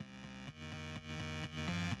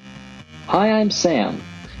Hi, I'm Sam.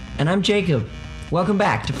 And I'm Jacob. Welcome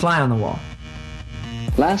back to Fly on the Wall.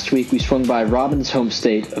 Last week, we swung by Robin's home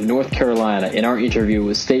state of North Carolina in our interview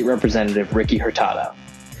with State Representative Ricky Hurtado.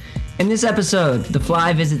 In this episode, The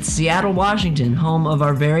Fly visits Seattle, Washington, home of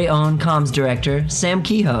our very own comms director, Sam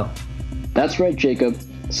Kehoe. That's right, Jacob.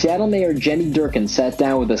 Seattle Mayor Jenny Durkan sat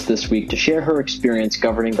down with us this week to share her experience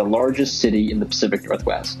governing the largest city in the Pacific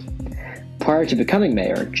Northwest. Prior to becoming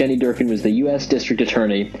mayor, Jenny Durkan was the U.S. District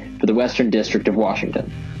Attorney for the Western District of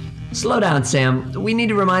Washington. Slow down, Sam. We need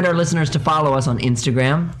to remind our listeners to follow us on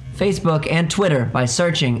Instagram, Facebook, and Twitter by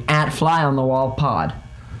searching @FlyOnTheWallPod.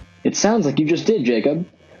 It sounds like you just did, Jacob.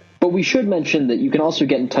 But we should mention that you can also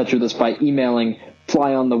get in touch with us by emailing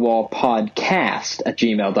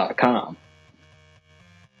flyonthewallpodcast@gmail.com.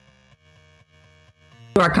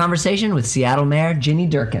 Our conversation with Seattle Mayor Jenny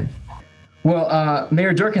Durkan. Well,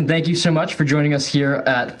 Mayor Durkan, thank you so much for joining us here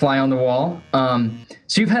at Fly on the Wall.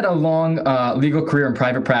 So you've had a long legal career in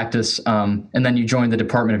private practice, and then you joined the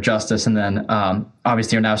Department of Justice, and then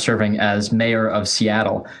obviously you're now serving as mayor of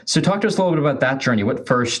Seattle. So talk to us a little bit about that journey. What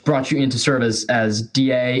first brought you in to serve as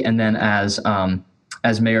DA and then as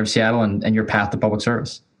mayor of Seattle and your path to public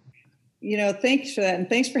service? Thanks for that, and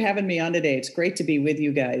thanks for having me on today. It's great to be with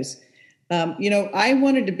you guys. I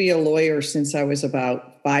wanted to be a lawyer since I was about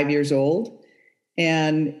 5 years old.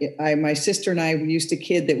 And my sister and I used to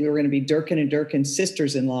kid that we were going to be Durkan and Durkan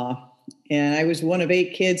sisters-in-law. And I was one of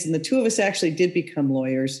 8 kids, and the 2 of us actually did become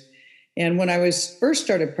lawyers. And when I was first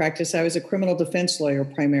started practice, I was a criminal defense lawyer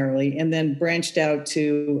primarily, and then branched out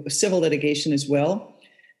to civil litigation as well.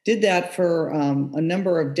 Did that for a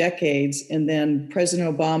number of decades. And then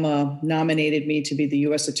President Obama nominated me to be the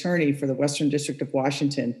U.S. Attorney for the Western District of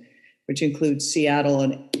Washington, which includes Seattle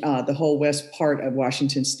and the whole west part of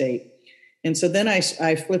Washington state. And so then I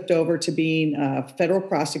flipped over to being a federal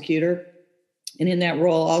prosecutor. And in that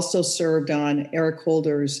role, also served on Eric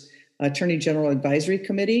Holder's Attorney General Advisory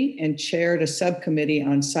Committee and chaired a subcommittee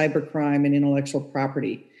on cybercrime and intellectual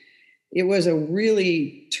property. It was a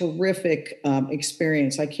really terrific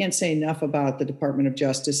experience. I can't say enough about the Department of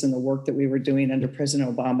Justice and the work that we were doing under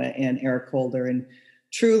President Obama and Eric Holder, and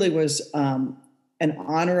truly was an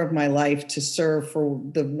honor of my life to serve for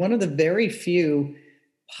one of the very few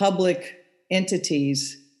public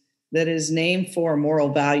entities that is named for a moral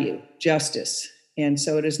value, justice. And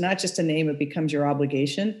so it is not just a name, it becomes your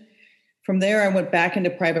obligation. From there, I went back into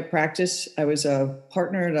private practice. I was a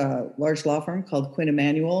partner at a large law firm called Quinn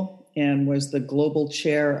Emanuel and was the global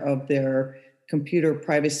chair of their computer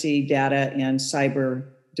privacy, data, and cyber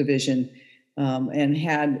division. And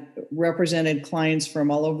had represented clients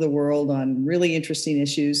from all over the world on really interesting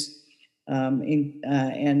issues.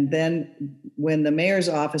 And then when the mayor's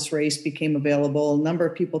office race became available, a number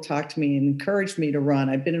of people talked to me and encouraged me to run.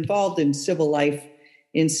 I've been involved in civil life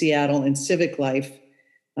in Seattle and civic life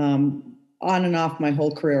on and off my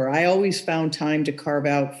whole career. I always found time to carve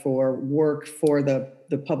out for work for the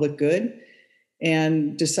public good,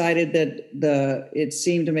 and decided that it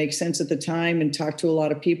seemed to make sense at the time, and talked to a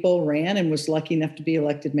lot of people, ran, and was lucky enough to be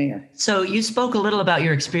elected mayor. So you spoke a little about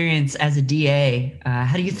your experience as a DA.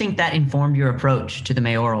 How do you think that informed your approach to the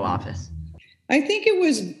mayoral office? I think it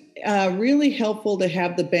was really helpful to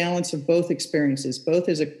have the balance of both experiences, both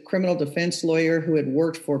as a criminal defense lawyer who had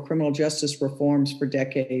worked for criminal justice reforms for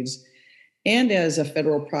decades, and as a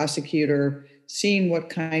federal prosecutor, seeing what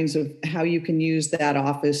kinds of how you can use that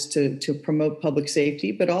office to promote public safety,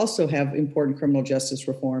 but also have important criminal justice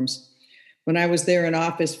reforms. When I was there in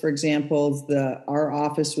office, for example, our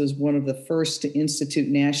office was one of the first to institute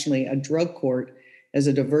nationally a drug court as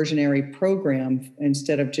a diversionary program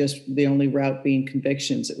instead of just the only route being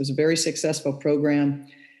convictions. It was a very successful program.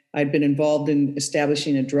 I'd been involved in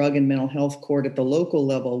establishing a drug and mental health court at the local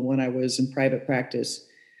level when I was in private practice.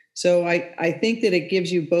 So I think that it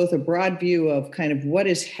gives you both a broad view of kind of what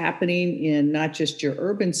is happening in not just your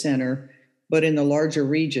urban center, but in the larger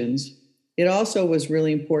regions. It also was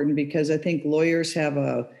really important because I think lawyers have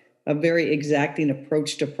a very exacting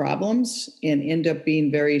approach to problems and end up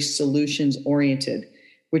being very solutions oriented,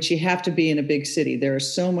 which you have to be in a big city. There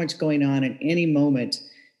is so much going on at any moment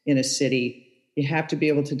in a city. You have to be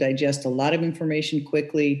able to digest a lot of information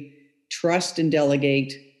quickly, trust and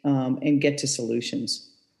delegate, and get to solutions.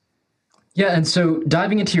 Yeah, and so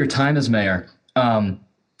diving into your time as mayor,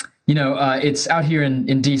 it's out here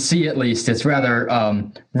in D.C. at least, it's rather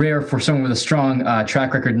rare for someone with a strong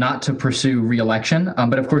track record not to pursue re-election.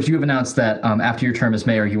 But of course, you have announced that after your term as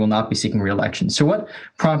mayor, you will not be seeking re-election. So what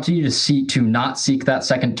prompted you to not seek that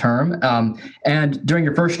second term? And during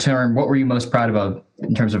your first term, what were you most proud of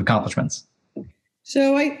in terms of accomplishments?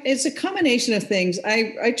 So it's a combination of things.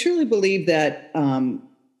 I truly believe that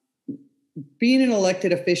being an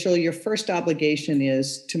elected official, your first obligation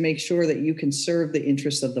is to make sure that you can serve the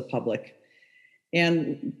interests of the public.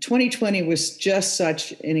 And 2020 was just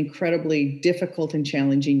such an incredibly difficult and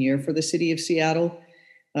challenging year for the city of Seattle.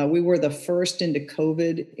 We were the first into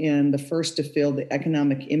COVID and the first to feel the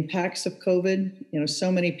economic impacts of COVID.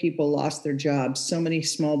 So many people lost their jobs, so many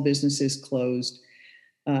small businesses closed.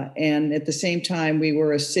 And at the same time, we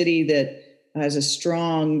were a city that has a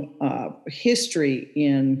strong history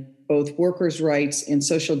in both workers' rights and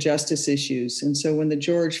social justice issues. And so when the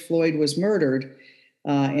George Floyd was murdered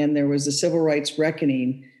and there was a civil rights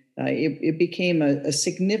reckoning, it became a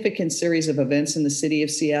significant series of events in the city of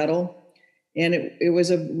Seattle. And it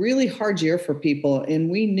was a really hard year for people. And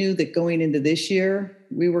we knew that going into this year,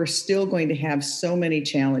 we were still going to have so many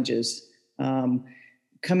challenges.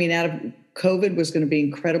 Coming out of COVID was going to be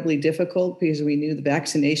incredibly difficult because we knew the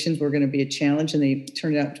vaccinations were going to be a challenge, and they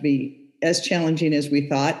turned out to be as challenging as we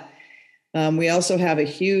thought. We also have a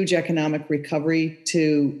huge economic recovery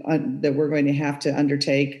that we're going to have to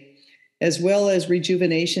undertake, as well as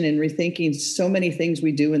rejuvenation and rethinking so many things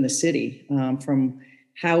we do in the city, from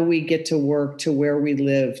how we get to work to where we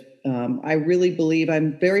live. I really believe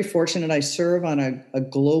I'm very fortunate. I serve on a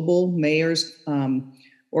global mayors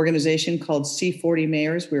organization called C40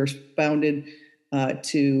 Mayors. We were founded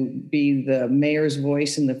to be the mayor's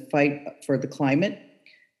voice in the fight for the climate.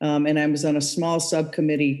 And I was on a small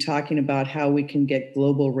subcommittee talking about how we can get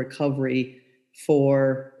global recovery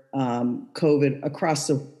for COVID across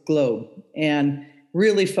the globe, and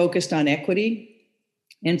really focused on equity.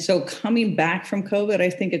 And so coming back from COVID,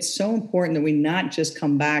 I think it's so important that we not just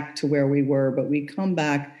come back to where we were, but we come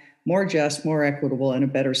back more just, more equitable, and a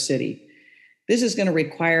better city. This is going to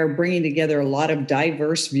require bringing together a lot of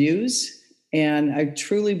diverse views. And I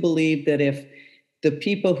truly believe that if the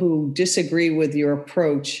people who disagree with your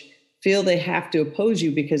approach feel they have to oppose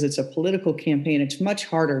you because it's a political campaign, it's much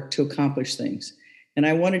harder to accomplish things. And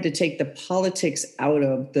I wanted to take the politics out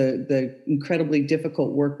of the incredibly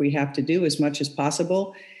difficult work we have to do as much as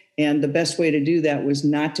possible. And the best way to do that was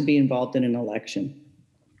not to be involved in an election.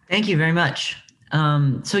 Thank you very much.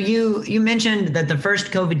 So you mentioned that the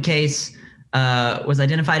first COVID case was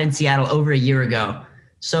identified in Seattle over a year ago.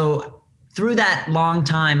 So through that long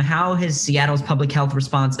time, how has Seattle's public health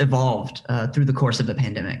response evolved through the course of the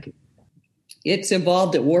pandemic? It's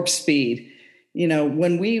evolved at warp speed.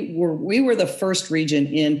 When we were the first region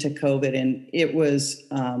into COVID, and it was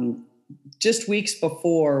just weeks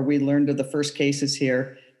before we learned of the first cases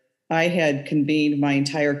here, I had convened my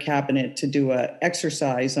entire cabinet to do an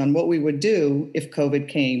exercise on what we would do if COVID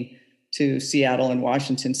came to Seattle and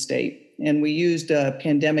Washington State. And we used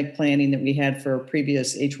pandemic planning that we had for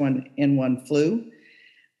previous H1N1 flu.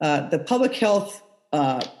 The public health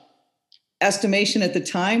estimation at the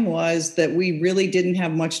time was that we really didn't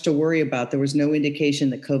have much to worry about. There was no indication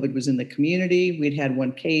that COVID was in the community. We'd had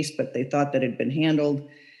one case, but they thought that had been handled.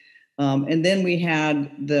 And then we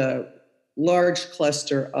had the large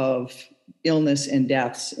cluster of illness and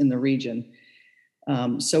deaths in the region.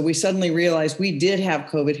 So we suddenly realized we did have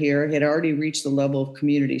COVID here. It had already reached the level of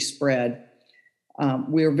community spread.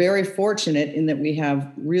 We are very fortunate in that we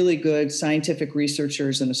have really good scientific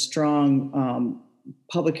researchers and a strong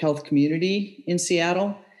public health community in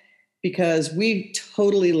Seattle, because we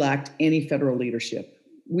totally lacked any federal leadership.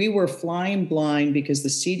 We were flying blind because the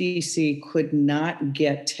CDC could not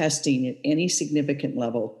get testing at any significant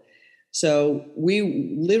level. So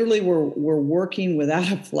we literally were working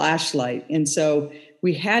without a flashlight. And so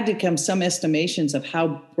we had to come some estimations of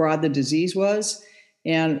how broad the disease was.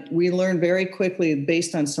 And we learned very quickly,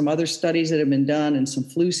 based on some other studies that have been done and some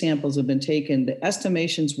flu samples have been taken, the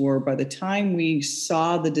estimations were by the time we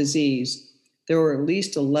saw the disease, there were at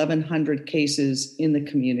least 1,100 cases in the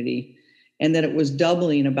community, and that it was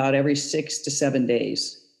doubling about every 6 to 7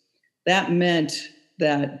 days. That meant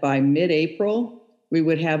that by mid-April, we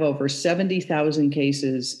would have over 70,000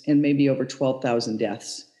 cases and maybe over 12,000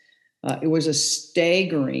 deaths. It was a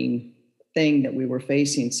staggering thing that we were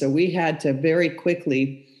facing. So we had to very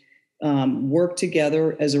quickly work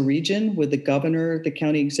together as a region with the governor, the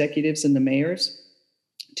county executives, and the mayors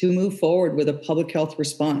to move forward with a public health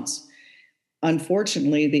response.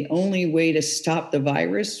 Unfortunately, the only way to stop the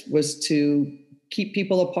virus was to keep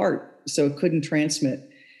people apart so it couldn't transmit.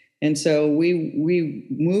 And so we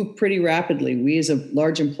moved pretty rapidly. We, as a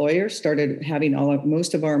large employer, started having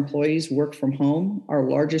most of our employees work from home. Our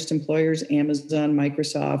largest employers, Amazon,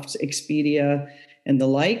 Microsoft, Expedia, and the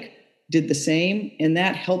like, did the same. And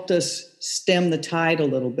that helped us stem the tide a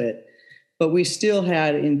little bit. But we still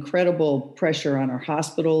had incredible pressure on our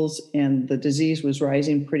hospitals, and the disease was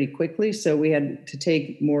rising pretty quickly. So we had to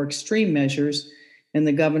take more extreme measures, and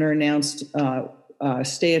the governor announced a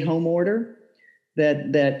stay-at-home order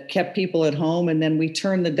that kept people at home. And then we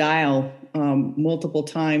turned the dial multiple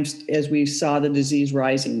times as we saw the disease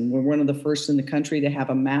rising. We're one of the first in the country to have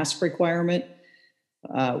a mask requirement.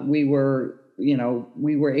 We were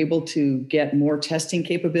able to get more testing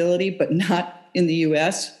capability, but not in the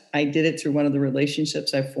U.S. I did it through one of the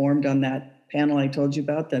relationships I formed on that panel I told you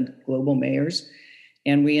about, the global mayors.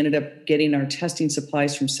 And we ended up getting our testing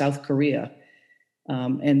supplies from South Korea.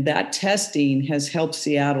 And that testing has helped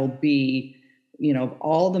Seattle be, of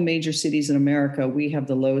all the major cities in America, we have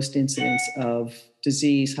the lowest incidence of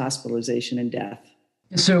disease, hospitalization, and death.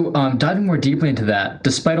 So diving more deeply into that,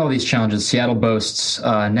 despite all these challenges, Seattle boasts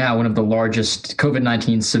now one of the largest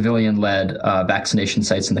COVID-19 civilian-led vaccination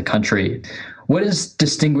sites in the country. What has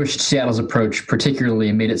distinguished Seattle's approach particularly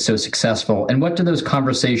and made it so successful? And what do those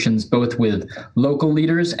conversations, both with local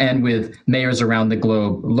leaders and with mayors around the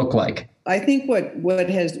globe, look like? I think what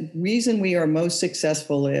has reason we are most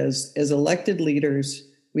successful is, as elected leaders,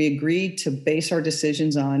 we agreed to base our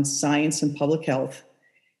decisions on science and public health,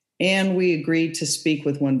 and we agreed to speak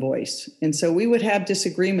with one voice. And so we would have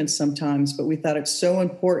disagreements sometimes, but we thought it's so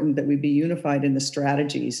important that we be unified in the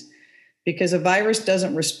strategies, because a virus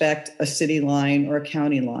doesn't respect a city line or a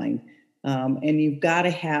county line. And you've got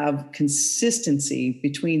to have consistency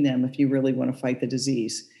between them if you really want to fight the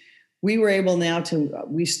disease. We were able now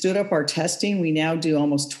we stood up our testing. We now do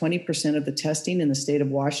almost 20% of the testing in the state of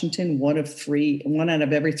Washington. One out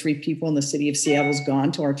of every 3 people in the city of Seattle has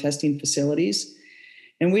gone to our testing facilities.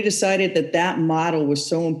 And we decided that model was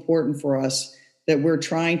so important for us that we're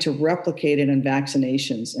trying to replicate it in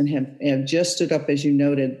vaccinations, and have just stood up, as you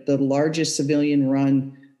noted, the largest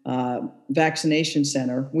civilian-run vaccination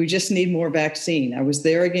center. We just need more vaccine. I was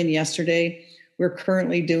there again yesterday. We're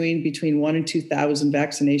currently doing between 1,000 and 2,000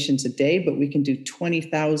 vaccinations a day, but we can do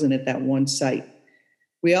 20,000 at that one site.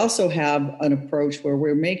 We also have an approach where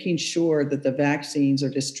we're making sure that the vaccines are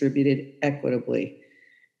distributed equitably.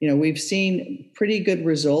 We've seen pretty good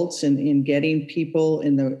results in getting people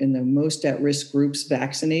in the most at-risk groups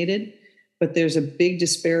vaccinated, but there's a big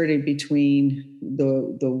disparity between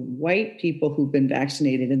the white people who've been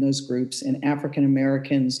vaccinated in those groups and African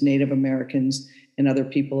Americans, Native Americans, and other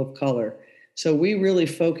people of color. So we really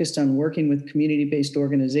focused on working with community-based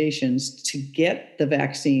organizations to get the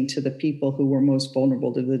vaccine to the people who were most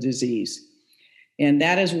vulnerable to the disease. And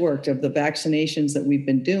that has worked. Of the vaccinations that we've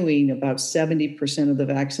been doing, about 70% of the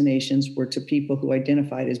vaccinations were to people who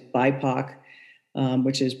identified as BIPOC,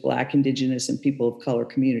 which is Black, Indigenous, and people of color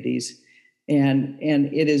communities. And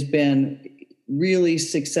it has been really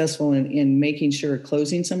successful in making sure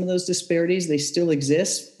closing some of those disparities. They still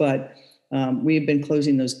exist, but we've been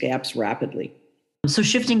closing those gaps rapidly. So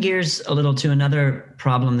shifting gears a little to another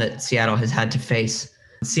problem that Seattle has had to face,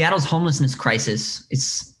 Seattle's homelessness crisis.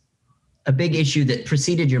 It's a big issue that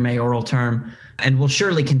preceded your mayoral term and will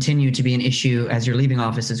surely continue to be an issue as you're leaving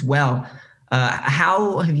office as well.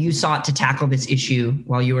 How have you sought to tackle this issue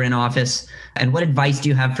while you were in office? And what advice do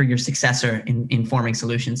you have for your successor in forming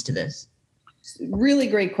solutions to this? Really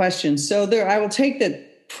great question. So I will take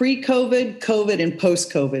that pre-COVID, COVID, and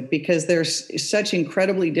post-COVID, because there's such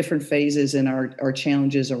incredibly different phases in our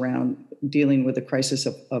challenges around dealing with the crisis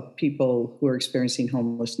of people who are experiencing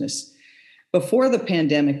homelessness. Before the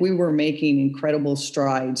pandemic, we were making incredible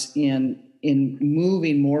strides in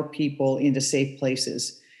moving more people into safe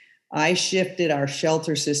places. I shifted our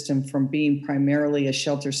shelter system from being primarily a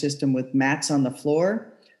shelter system with mats on the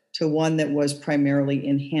floor to one that was primarily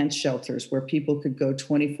enhanced shelters where people could go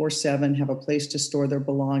 24/7, have a place to store their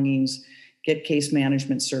belongings, get case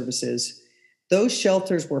management services. Those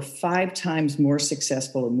shelters were 5 times more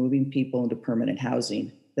successful in moving people into permanent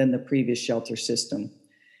housing than the previous shelter system.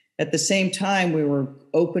 At the same time, we were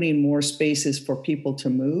opening more spaces for people to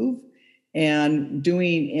move and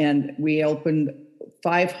we opened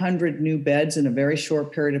 500 new beds in a very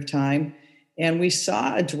short period of time. And we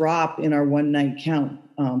saw a drop in our one-night count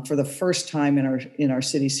for the first time in our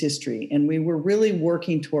city's history. And we were really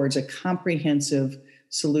working towards a comprehensive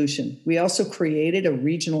solution. We also created a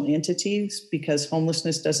regional entity because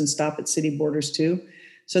homelessness doesn't stop at city borders too,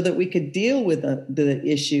 so that we could deal with the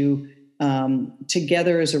issue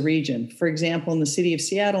together as a region. For example, in the city of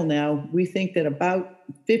Seattle now, we think that about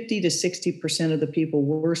 50 to 60% of the people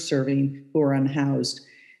we're serving who are unhoused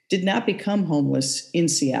did not become homeless in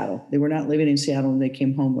Seattle. They were not living in Seattle when they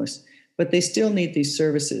became homeless, but they still need these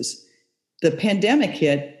services. The pandemic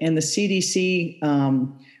hit, and the CDC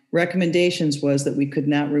recommendations was that we could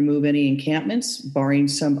not remove any encampments, barring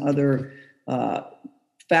some other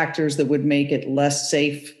factors that would make it less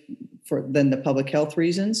safe than the public health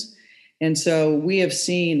reasons. And so we have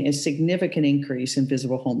seen a significant increase in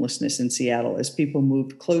visible homelessness in Seattle as people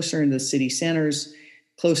moved closer into city centers,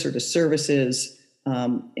 closer to services.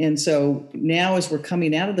 And so now as we're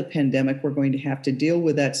coming out of the pandemic, we're going to have to deal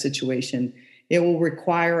with that situation. It will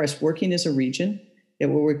require us working as a region. It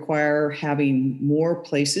will require having more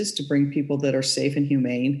places to bring people that are safe and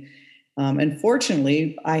humane. And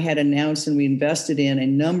fortunately, I had announced and we invested in a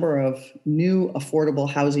number of new affordable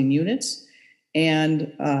housing units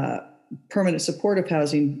and permanent supportive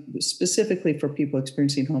housing specifically for people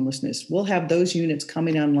experiencing homelessness. We'll have those units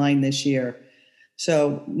coming online this year.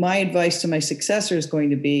 So my advice to my successor is going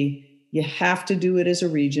to be, you have to do it as a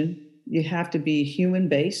region. You have to be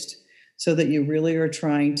human-based so that you really are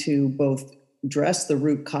trying to both address the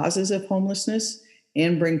root causes of homelessness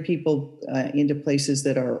and bring people into places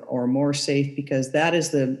that are more safe, because that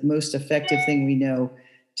is the most effective thing we know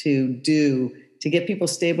to do to get people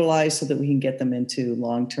stabilized so that we can get them into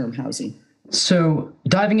long-term housing. So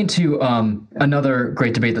diving into another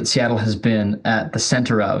great debate that Seattle has been at the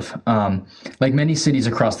center of, like many cities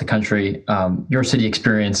across the country, your city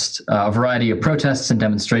experienced a variety of protests and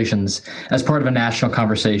demonstrations as part of a national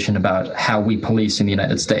conversation about how we police in the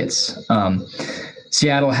United States.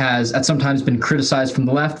 Seattle has at sometimes been criticized from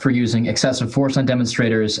the left for using excessive force on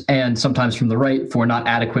demonstrators and sometimes from the right for not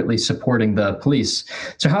adequately supporting the police.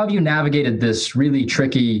 So how have you navigated this really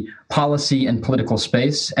tricky policy and political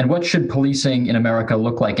space? And what should policing in America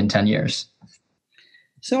look like in 10 years?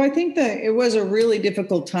 So I think that it was a really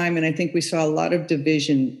difficult time. And I think we saw a lot of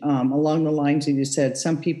division along the lines that you said,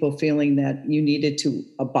 some people feeling that you needed to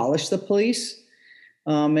abolish the police.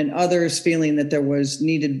 And others feeling that there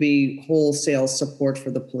needed to be wholesale support for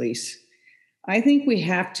the police. I think we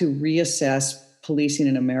have to reassess policing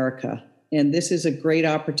in America, and this is a great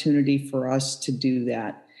opportunity for us to do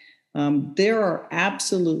that. There are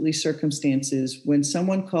absolutely circumstances when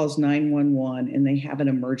someone calls 911 and they have an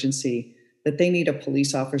emergency that they need a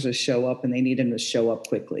police officer to show up, and they need him to show up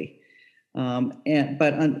quickly. But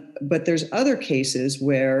there's other cases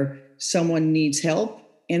where someone needs help,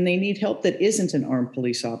 and they need help that isn't an armed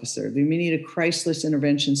police officer. They may need a crisis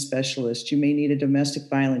intervention specialist. You may need a domestic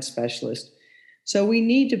violence specialist. So we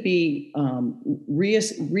need to be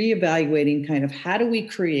reevaluating kind of how do we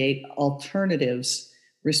create alternatives,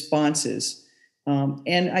 responses.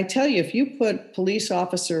 And I tell you, if you put police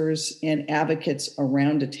officers and advocates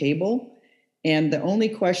around a table, and the only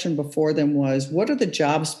question before them was, what are the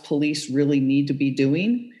jobs police really need to be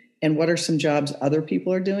doing? And what are some jobs other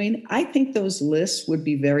people are doing? I think those lists would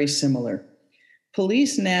be very similar.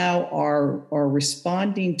 Police now are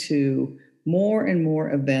responding to more and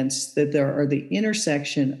more events that there are the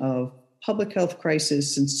intersection of public health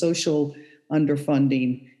crisis and social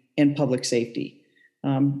underfunding and public safety.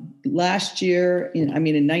 Last year, in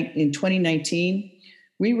 2019,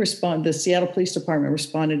 the Seattle Police Department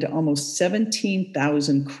responded to almost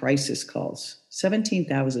 17,000 crisis calls,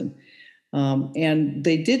 17,000. And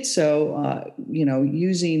they did so,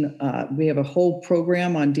 using, we have a whole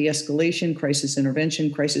program on de-escalation, crisis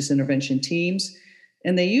intervention teams,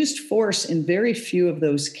 and they used force in very few of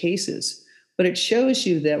those cases. But it shows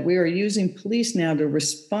you that we are using police now to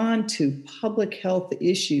respond to public health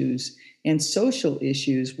issues and social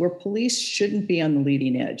issues where police shouldn't be on the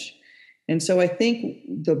leading edge. And so I think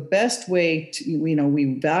the best way to, we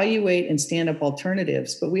evaluate and stand up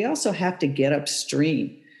alternatives, but we also have to get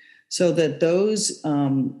upstream, so that those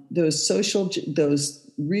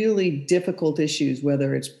really difficult issues,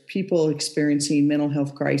 whether it's people experiencing mental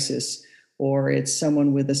health crisis, or it's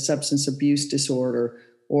someone with a substance abuse disorder,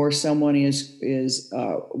 or someone is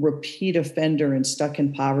a repeat offender and stuck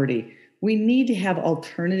in poverty, we need to have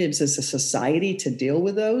alternatives as a society to deal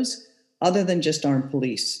with those other than just armed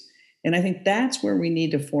police. And I think that's where we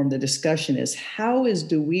need to form the discussion is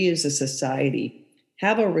do we as a society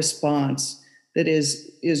have a response that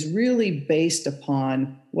is really based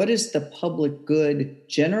upon what is the public good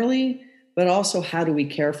generally, but also how do we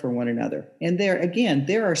care for one another? And there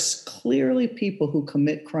are clearly people who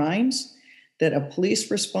commit crimes that a police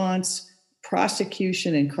response,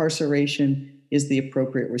 prosecution, incarceration is the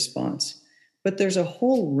appropriate response. But there's a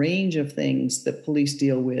whole range of things that police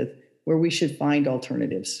deal with where we should find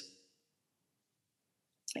alternatives.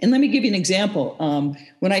 And let me give you an example.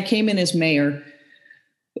 When I came in as mayor,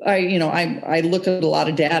 I look at a lot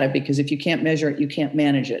of data, because if you can't measure it, you can't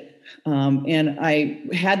manage it. And I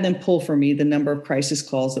had them pull for me the number of crisis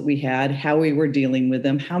calls that we had, how we were dealing with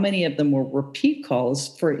them, how many of them were repeat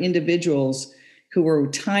calls for individuals who were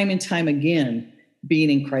time and time again being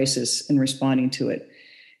in crisis and responding to it.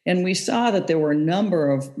 And we saw that there were a number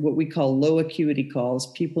of what we call low acuity calls,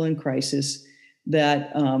 people in crisis,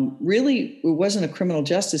 that really it wasn't a criminal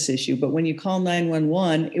justice issue, but when you call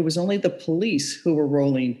 911, it was only the police who were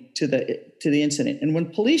rolling to the incident. And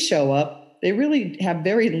when police show up, they really have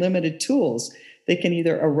very limited tools. They can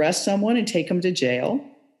either arrest someone and take them to jail,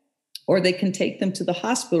 or they can take them to the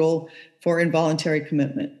hospital for involuntary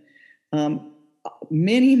commitment.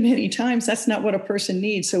 Many times, that's not what a person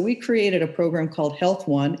needs. So we created a program called Health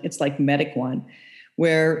One. It's like Medic One,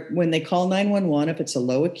 where when they call 911, if it's a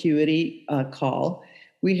low acuity call,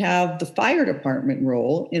 we have the fire department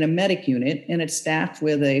role in a medic unit, and it's staffed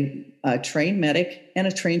with a trained medic and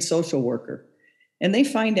a trained social worker. And they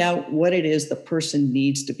find out what it is the person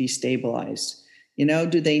needs to be stabilized.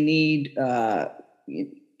 Do they need,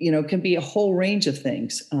 it can be a whole range of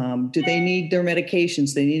things. Do they need their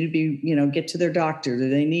medications? They need to be, get to their doctor. Do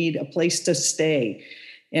they need a place to stay?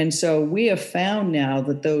 And so we have found now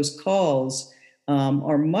that those calls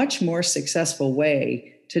are much more successful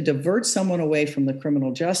way to divert someone away from the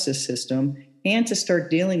criminal justice system and to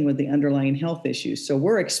start dealing with the underlying health issues. So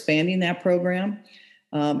we're expanding that program.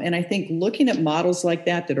 And I think looking at models like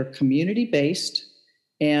that are community-based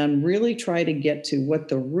and really try to get to what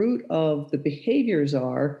the root of the behaviors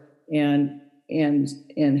are and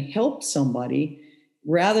help somebody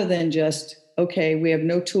rather than just, okay, we have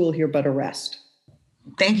no tool here but arrest.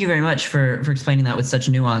 Thank you very much for explaining that with such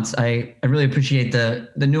nuance. I really appreciate the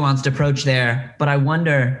nuanced approach there. But I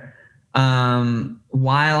wonder,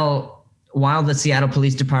 while the Seattle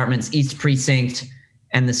Police Department's East Precinct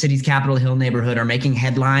and the city's Capitol Hill neighborhood are making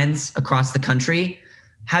headlines across the country,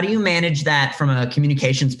 how do you manage that from a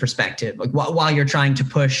communications perspective? Like while you're trying to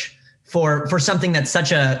push for something that's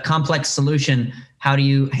such a complex solution, how do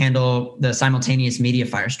you handle the simultaneous media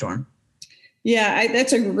firestorm? Yeah,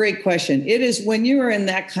 that's a great question. It is when you are in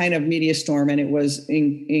that kind of media storm, and it was of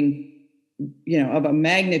a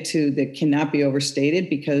magnitude that cannot be overstated,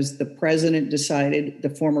 because the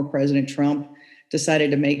former President Trump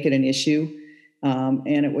decided to make it an issue.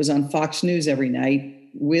 And it was on Fox News every night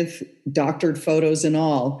with doctored photos and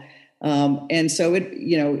all. And so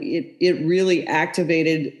it really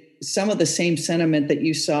activated some of the same sentiment that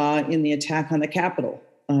you saw in the attack on the Capitol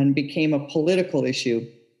and became a political issue.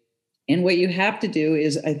 And what you have to do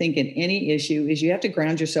is, I think in any issue, is you have to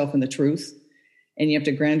ground yourself in the truth, and you have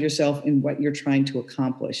to ground yourself in what you're trying to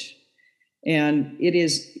accomplish. And it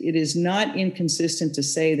is not inconsistent to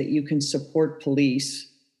say that you can support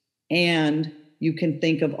police and you can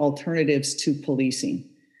think of alternatives to policing.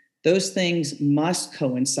 Those things must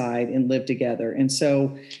coincide and live together. And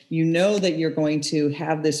so that you're going to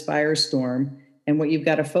have this firestorm, and what you've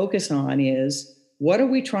got to focus on is, what are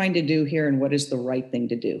we trying to do here, and what is the right thing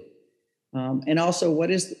to do? And also, what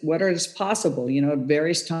is possible? At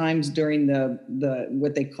various times during the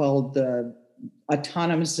what they called the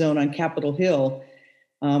autonomous zone on Capitol Hill,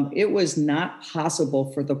 it was not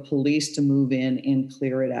possible for the police to move in and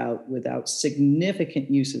clear it out without significant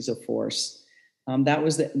uses of force. That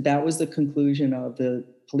was the conclusion of the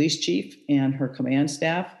police chief and her command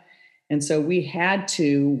staff, and so we had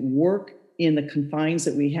to work in the confines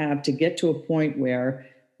that we have to get to a point where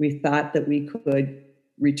we thought that we could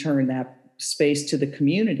return that space to the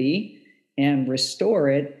community and restore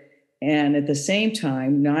it, and at the same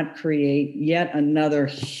time not create yet another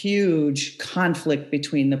huge conflict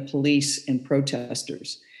between the police and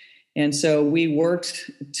protesters. And so we worked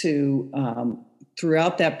to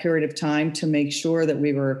throughout that period of time to make sure that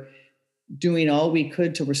we were doing all we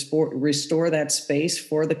could to restore that space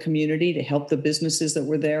for the community, to help the businesses that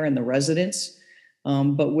were there and the residents,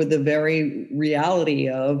 but with the very reality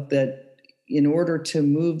of that, in order to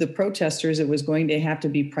move the protesters, it was going to have to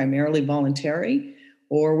be primarily voluntary,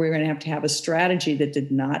 or we're going to have a strategy that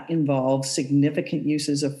did not involve significant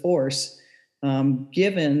uses of force,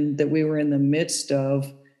 given that we were in the midst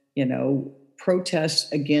of,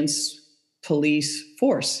 protests against police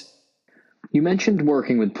force. You mentioned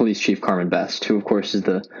working with Police Chief Carmen Best, who, of course, is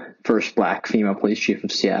the first Black female police chief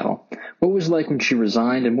of Seattle. What was it like when she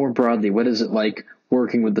resigned, and more broadly, what is it like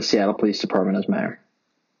working with the Seattle Police Department as mayor?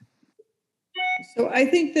 So I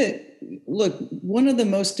think that, look, one of the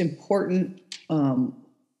most important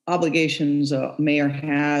obligations a mayor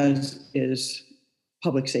has is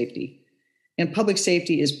public safety. And public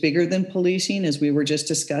safety is bigger than policing, as we were just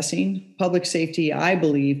discussing. Public safety, I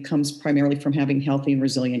believe, comes primarily from having healthy and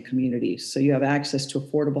resilient communities. So you have access to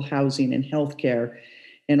affordable housing and healthcare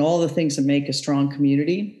and all the things that make a strong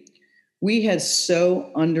community. We had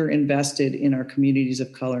so underinvested in our communities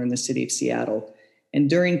of color in the city of Seattle. And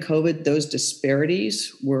during COVID, those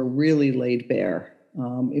disparities were really laid bare.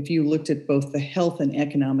 If you looked at both the health and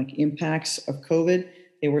economic impacts of COVID,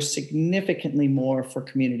 they were significantly more for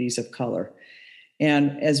communities of color.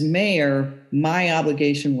 And as mayor, my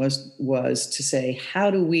obligation was to say,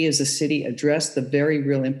 how do we as a city address the very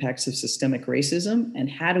real impacts of systemic racism? And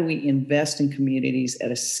how do we invest in communities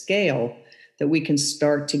at a scale that we can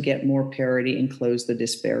start to get more parity and close the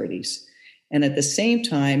disparities? And at the same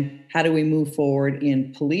time, how do we move forward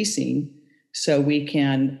in policing so we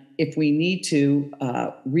can, if we need to,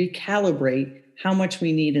 recalibrate how much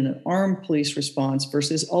we need in an armed police response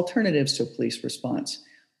versus alternatives to a police response?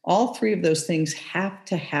 All three of those things have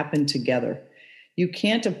to happen together. You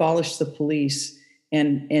can't abolish the police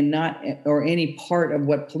and not, or any part of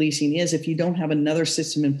what policing is, if you don't have another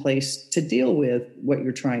system in place to deal with what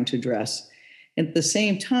you're trying to address. At the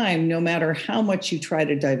same time, no matter how much you try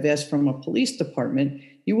to divest from a police department,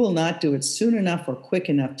 you will not do it soon enough or quick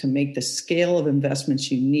enough to make the scale of investments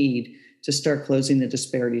you need to start closing the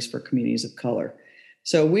disparities for communities of color.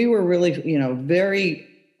 So we were really, very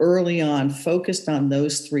early on focused on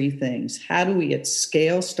those three things. How do we at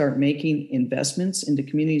scale start making investments into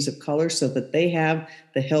communities of color so that they have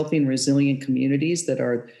the healthy and resilient communities that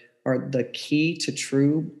are the key to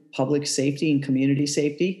true public safety and community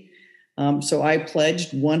safety? So I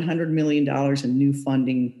pledged $100 million in new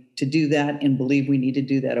funding to do that and believe we need to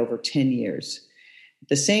do that over 10 years. At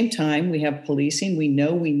the same time, we have policing. We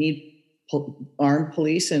know we need armed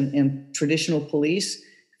police and traditional police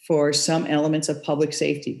for some elements of public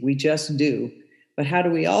safety. We just do. But how do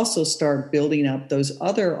we also start building up those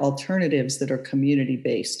other alternatives that are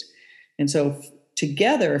community-based? And so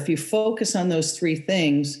together, if you focus on those three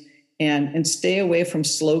things and stay away from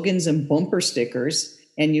slogans and bumper stickers,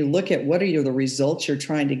 and you look at what are the results you're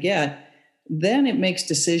trying to get, then it makes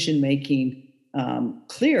decision-making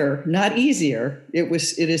clearer, not easier. It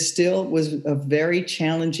was a very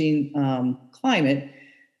challenging climate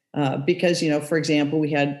because, for example,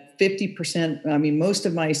 we had 50%. Most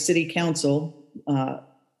of my city council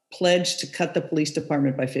pledged to cut the police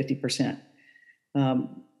department by 50%.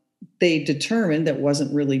 They determined that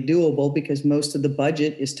wasn't really doable because most of the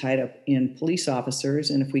budget is tied up in police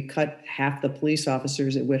officers. And if we cut half the police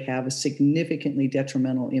officers, it would have a significantly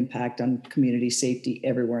detrimental impact on community safety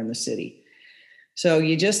everywhere in the city. So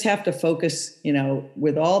you just have to focus,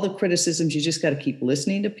 with all the criticisms, you just got to keep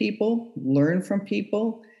listening to people, learn from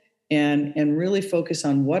people, and really focus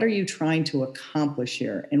on what are you trying to accomplish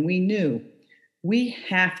here. And we knew we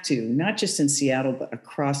have to, not just in Seattle, but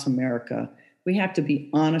across America, we have to be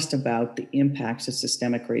honest about the impacts of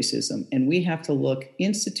systemic racism. And we have to look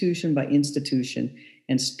institution by institution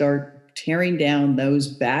and start tearing down those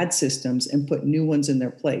bad systems and put new ones in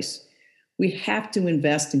their place. We have to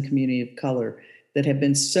invest in community of color that have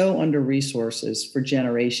been so under-resourced for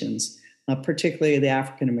generations, particularly the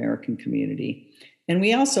African-American community. And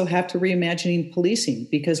we also have to reimagine policing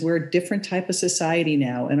because we're a different type of society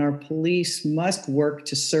now, and our police must work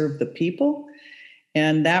to serve the people.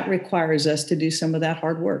 And that requires us to do some of that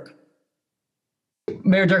hard work.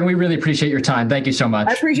 Mayor Durkan, we really appreciate your time. Thank you so much.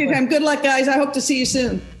 I appreciate your time. Good luck, guys. I hope to see you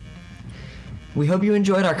soon. We hope you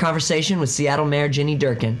enjoyed our conversation with Seattle Mayor Jenny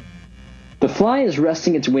Durkan. The Fly is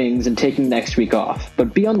resting its wings and taking next week off,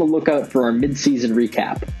 but be on the lookout for our mid-season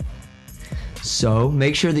recap. So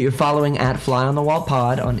make sure that you're following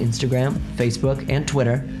 @FlyOnTheWallPod on Instagram, Facebook, and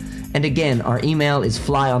Twitter. And again, our email is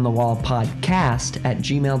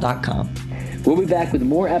flyonthewallpodcast@gmail.com. We'll be back with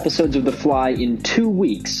more episodes of The Fly in 2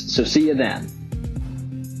 weeks, so see you then.